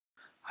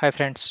Hi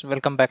friends,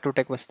 welcome back to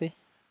TechVasti.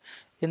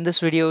 In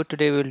this video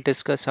today we will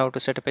discuss how to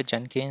set up a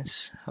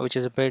Jenkins, which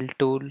is a build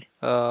tool,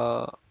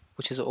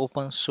 which is an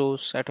open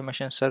source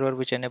automation server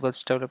which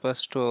enables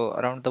developers to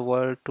around the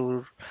world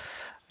to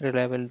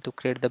reliable to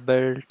create the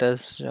build,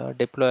 test,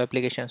 deploy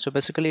applications. So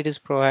basically it is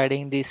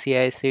providing the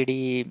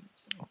CI/CD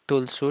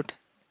tool suite.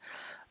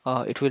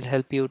 It will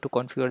help you to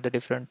configure the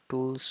different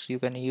tools. You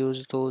can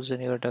use those in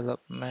your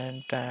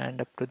development and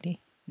up to the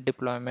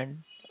deployment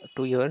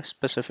to your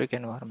specific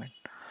environment.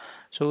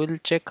 So we'll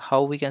check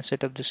how we can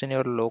set up this in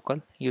your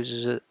local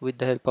uses with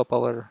the help of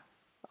our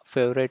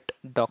favorite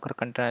Docker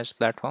containers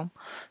platform.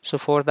 So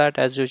for that,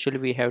 as usual,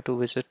 we have to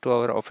visit to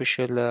our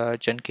official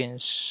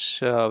Jenkins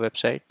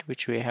website,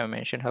 which we have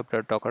mentioned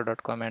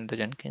hub.docker.com and the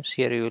Jenkins.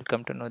 Here you will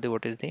come to know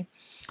what is the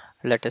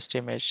latest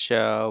image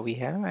we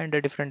have, and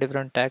the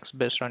different tags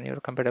based on your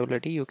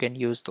compatibility. You can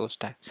use those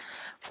tags.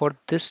 For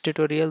this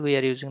tutorial, we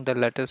are using the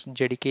latest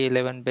JDK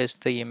 11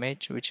 based the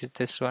image, which is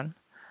this one,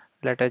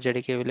 letter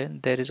JDK villain.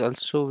 There is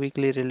also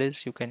weekly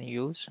release you can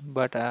use,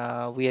 but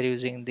we are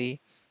using the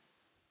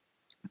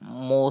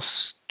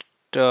most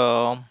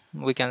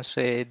we can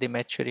say the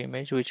mature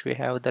image which we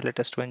have, the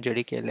latest one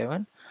JDK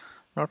 11,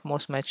 not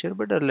most mature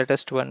but the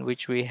latest one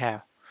which we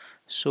have.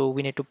 So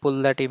we need to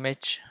pull that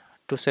image.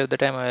 To save the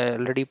time, I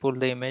already pulled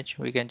the image.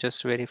 We can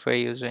just verify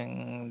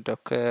using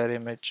docker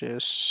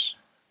images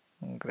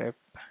grep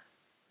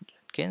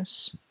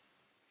jenkins.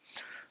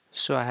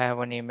 So I have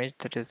one image,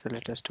 that is the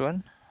latest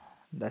one,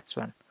 that's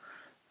one.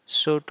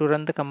 So to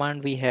run the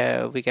command, we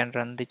can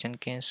run the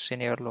Jenkins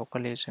in your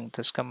local using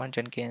this command,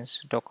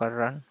 Jenkins Docker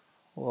run,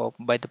 or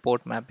by the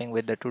port mapping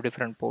with the two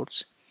different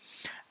ports.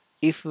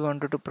 If we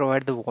wanted to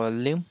provide the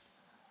volume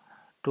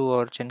to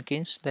our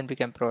Jenkins, then we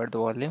can provide the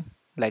volume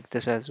like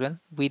this as well.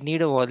 We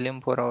need a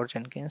volume for our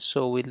Jenkins,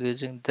 so we'll be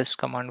using this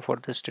command for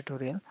this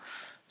tutorial.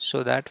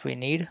 So that we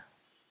need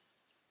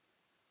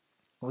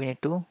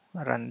to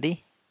run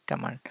the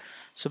command.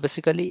 So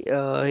basically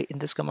in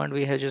this command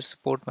we have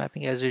just port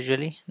mapping as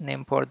usually,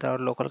 name for the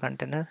local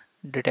container,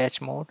 detach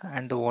mode,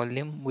 and the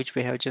volume which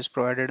we have just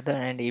provided the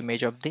and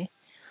image of the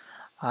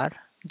our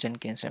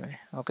Jenkins image.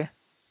 Okay,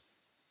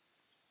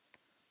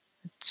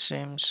 it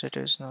seems it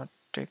is not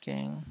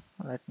taking.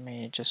 Let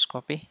me just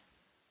copy.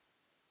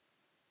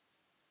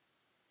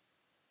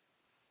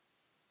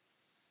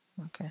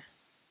 Okay,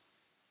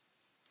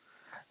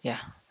 yeah,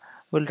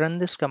 we'll run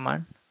this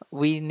command.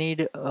 We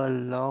need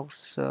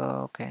logs.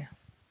 Okay,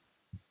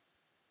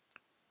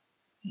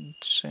 it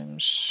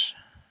seems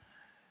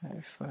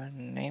if I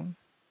name,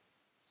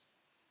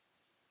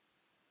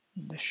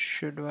 this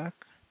should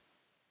work.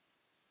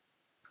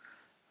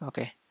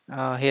 Okay,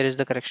 here is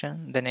the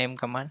correction, the name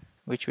command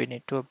which we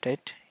need to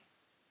update.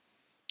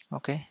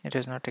 Okay, it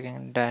is not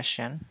taking dash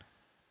n.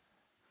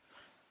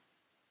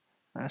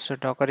 So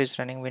docker is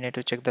running, we need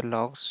to check the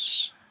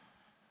logs.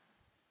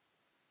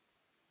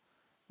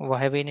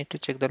 Why we need to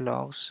check the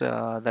logs?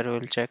 That we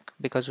will check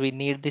because we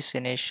need this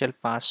initial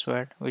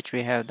password which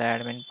we have, the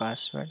admin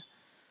password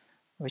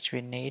which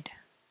we need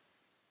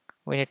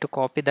to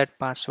copy that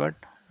password.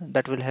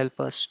 That will help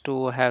us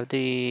to have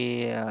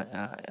the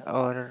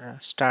or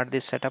start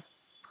the setup,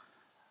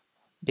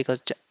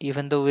 because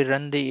even though we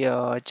run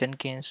the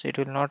Jenkins, it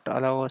will not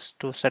allow us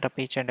to set up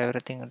each and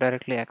everything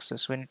directly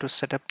access. We need to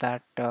set up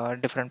that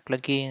different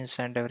plugins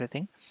and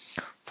everything.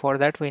 For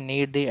that we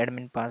need the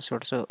admin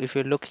password. So if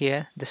you look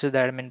here, this is the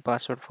admin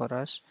password for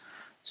us.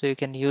 So you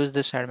can use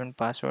this admin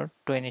password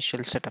to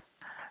initial setup.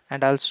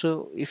 And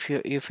also if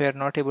you are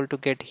not able to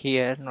get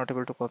here, not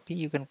able to copy,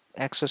 you can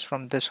access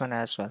from this one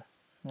as well.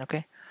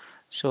 Okay,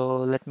 so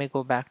let me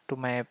go back to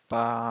my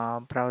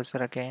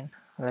browser again.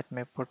 Let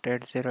me put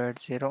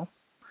 8080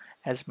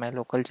 as my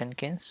local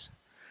Jenkins.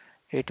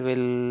 It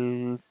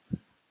will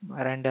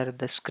render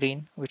the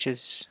screen which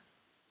is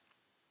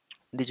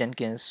the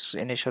Jenkins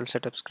initial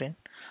setup screen,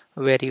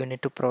 where you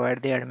need to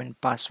provide the admin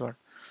password.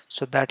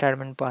 So that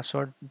admin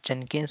password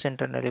Jenkins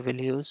internally will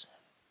use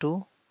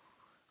to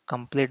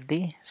complete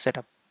the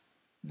setup.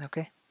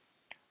 Okay,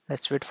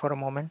 let's wait for a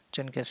moment.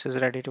 Jenkins is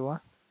ready to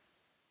work.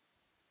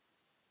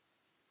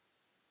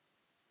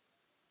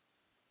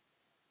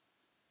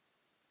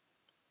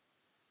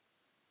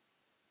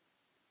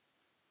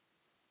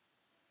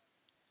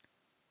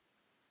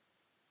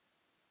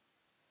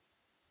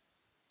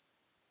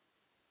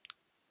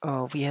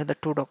 We have the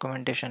two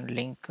documentation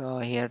link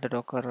here, the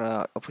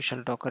Docker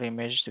official Docker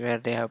image where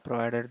they have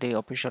provided the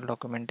official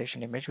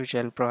documentation image, which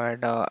I'll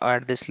provide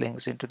add these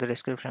links into the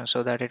description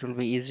so that it will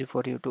be easy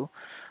for you to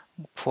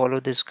follow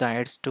these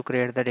guides to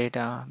create the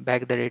data,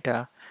 back the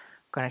data,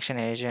 connection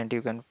agent.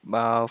 You can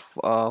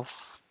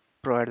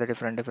provide the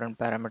different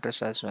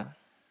parameters as well.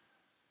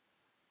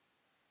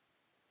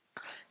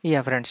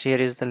 Yeah friends, here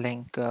is the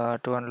link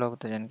to unlock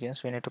the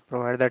Jenkins. We need to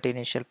provide that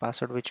initial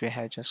password which we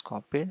have just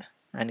copied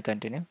and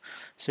continue.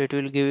 So it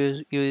will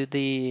give you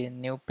the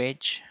new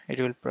page.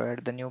 It will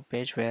provide the new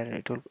page where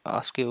it will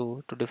ask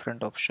you to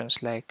different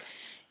options, like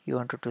you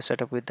wanted to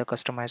set up with the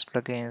customized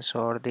plugins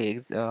or the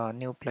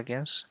new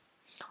plugins,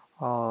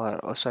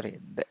 or sorry,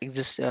 the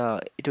exist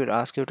it will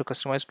ask you to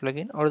customize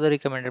plugin or the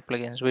recommended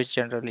plugins which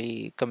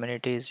generally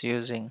community is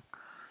using.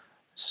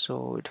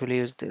 So it will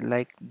use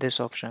like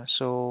this option.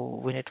 So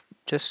we need to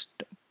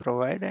just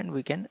provide and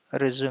we can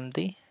resume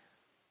the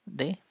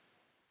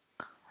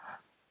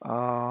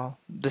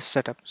this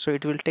setup. So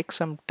it will take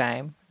some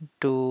time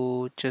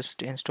to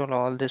just install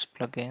all these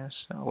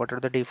plugins. What are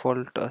the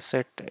default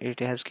set it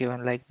has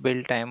given, like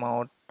build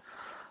timeout,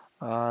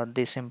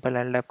 the simple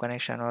LDAP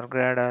connection or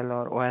Gradle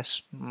or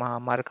OS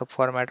markup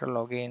formatter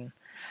login,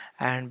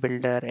 and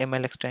builder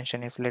email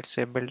extension if let's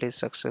say build is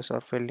success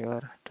or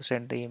failure to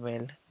send the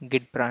email,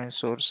 git branch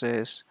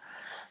sources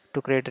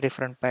to create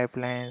different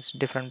pipeline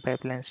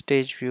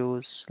stage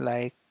views,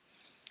 like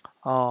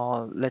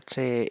let's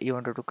say you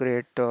wanted to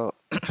create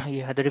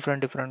you had the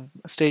different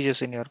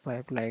stages in your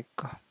pipe, like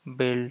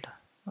build,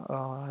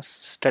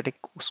 static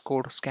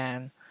code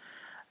scan,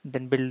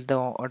 then build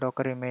the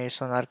docker image,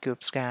 sonar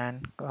cube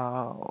scan,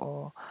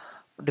 or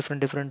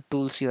different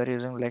tools you are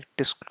using like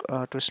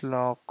twist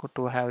lock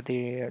to have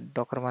the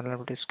docker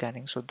vulnerability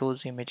scanning. So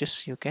those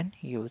images you can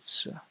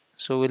use.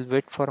 So we'll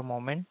wait for a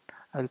moment.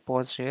 I'll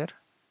pause here.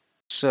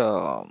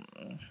 So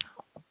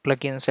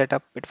plugin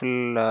setup, it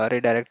will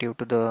redirect you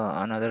to the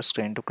another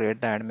screen to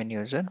create the admin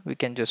user. We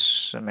can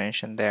just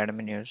mention the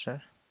admin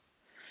user.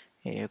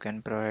 You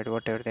can provide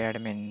whatever the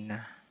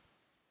admin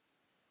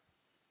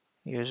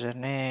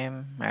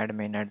username,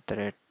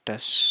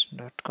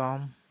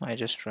 admin@test.com. I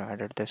just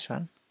provided this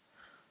one.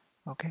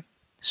 Okay,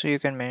 so you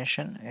can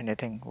mention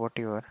anything what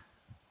your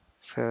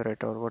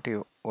favorite or what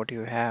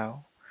you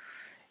have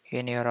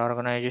in your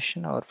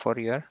organization or for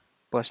your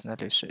personal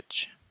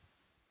usage.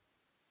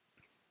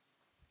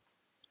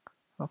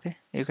 Okay,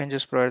 you can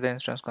just provide the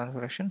instance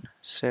configuration,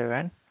 save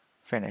and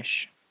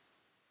finish.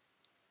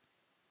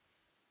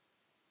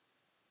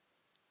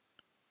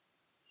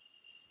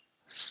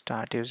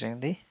 Start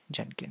using the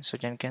Jenkins. So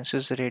Jenkins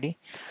is ready,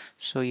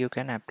 so you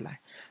can apply.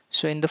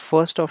 So in the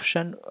first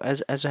option,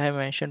 as I have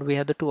mentioned, we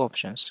have the two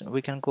options.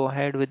 We can go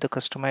ahead with the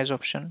customize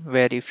option,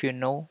 where if you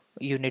know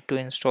you need to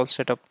install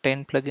setup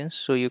 10 plugins,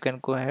 so you can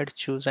go ahead,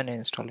 choose and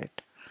install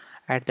it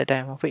at the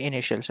time of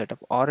initial setup.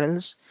 Or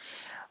else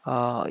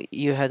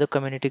you have the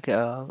community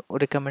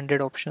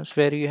recommended options,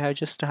 where you have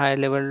just high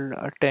level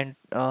 10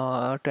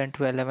 to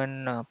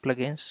 11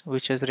 plugins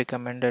which is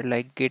recommended,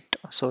 like git,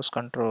 source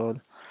control,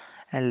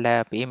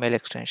 LDAP, email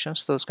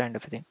extensions, those kind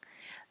of thing.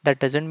 That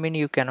doesn't mean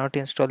you cannot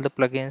install the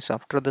plugins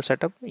after the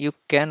setup. You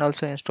can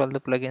also install the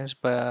plugins,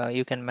 but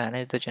you can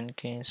manage the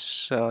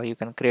Jenkins. You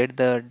can create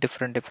the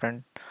different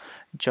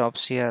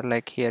jobs here.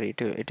 Like here,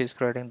 it is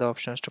providing the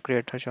options to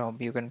create a job.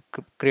 You can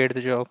create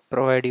the job,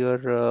 provide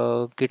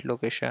your Git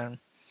location.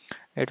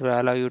 It will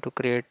allow you to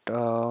create,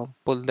 pull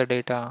the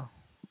data,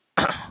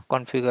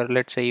 configure.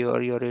 Let's say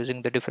you're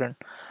using the different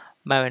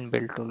Maven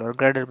build tool or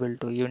Gradle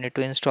build tool. You need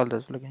to install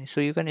those plugins,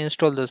 so you can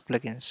install those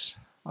plugins.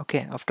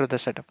 Okay, after the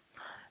setup,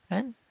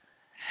 and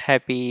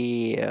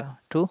happy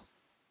to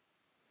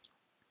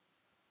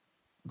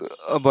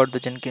about the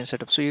Jenkins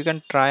setup. So you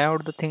can try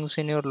out the things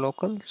in your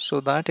local,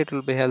 so that it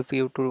will be help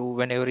you to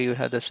whenever you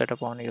have the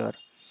setup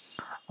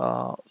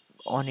uh,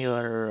 on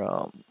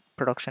your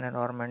production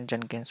environment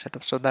Jenkins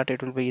setup, so that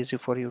it will be easy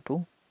for you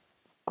to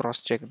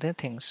cross check the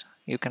things.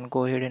 You can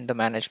go ahead in the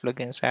manage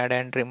plugins, add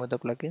and remove the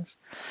plugins,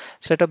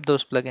 set up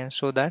those plugins,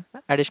 so that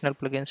additional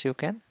plugins you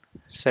can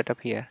set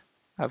up here,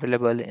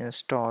 available,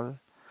 install,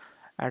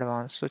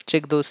 advanced. So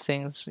check those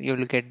things, you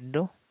will get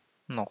to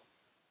know.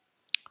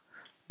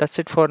 That's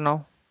it for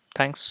now.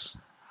 Thanks.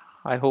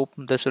 I hope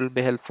this will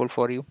be helpful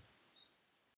for you.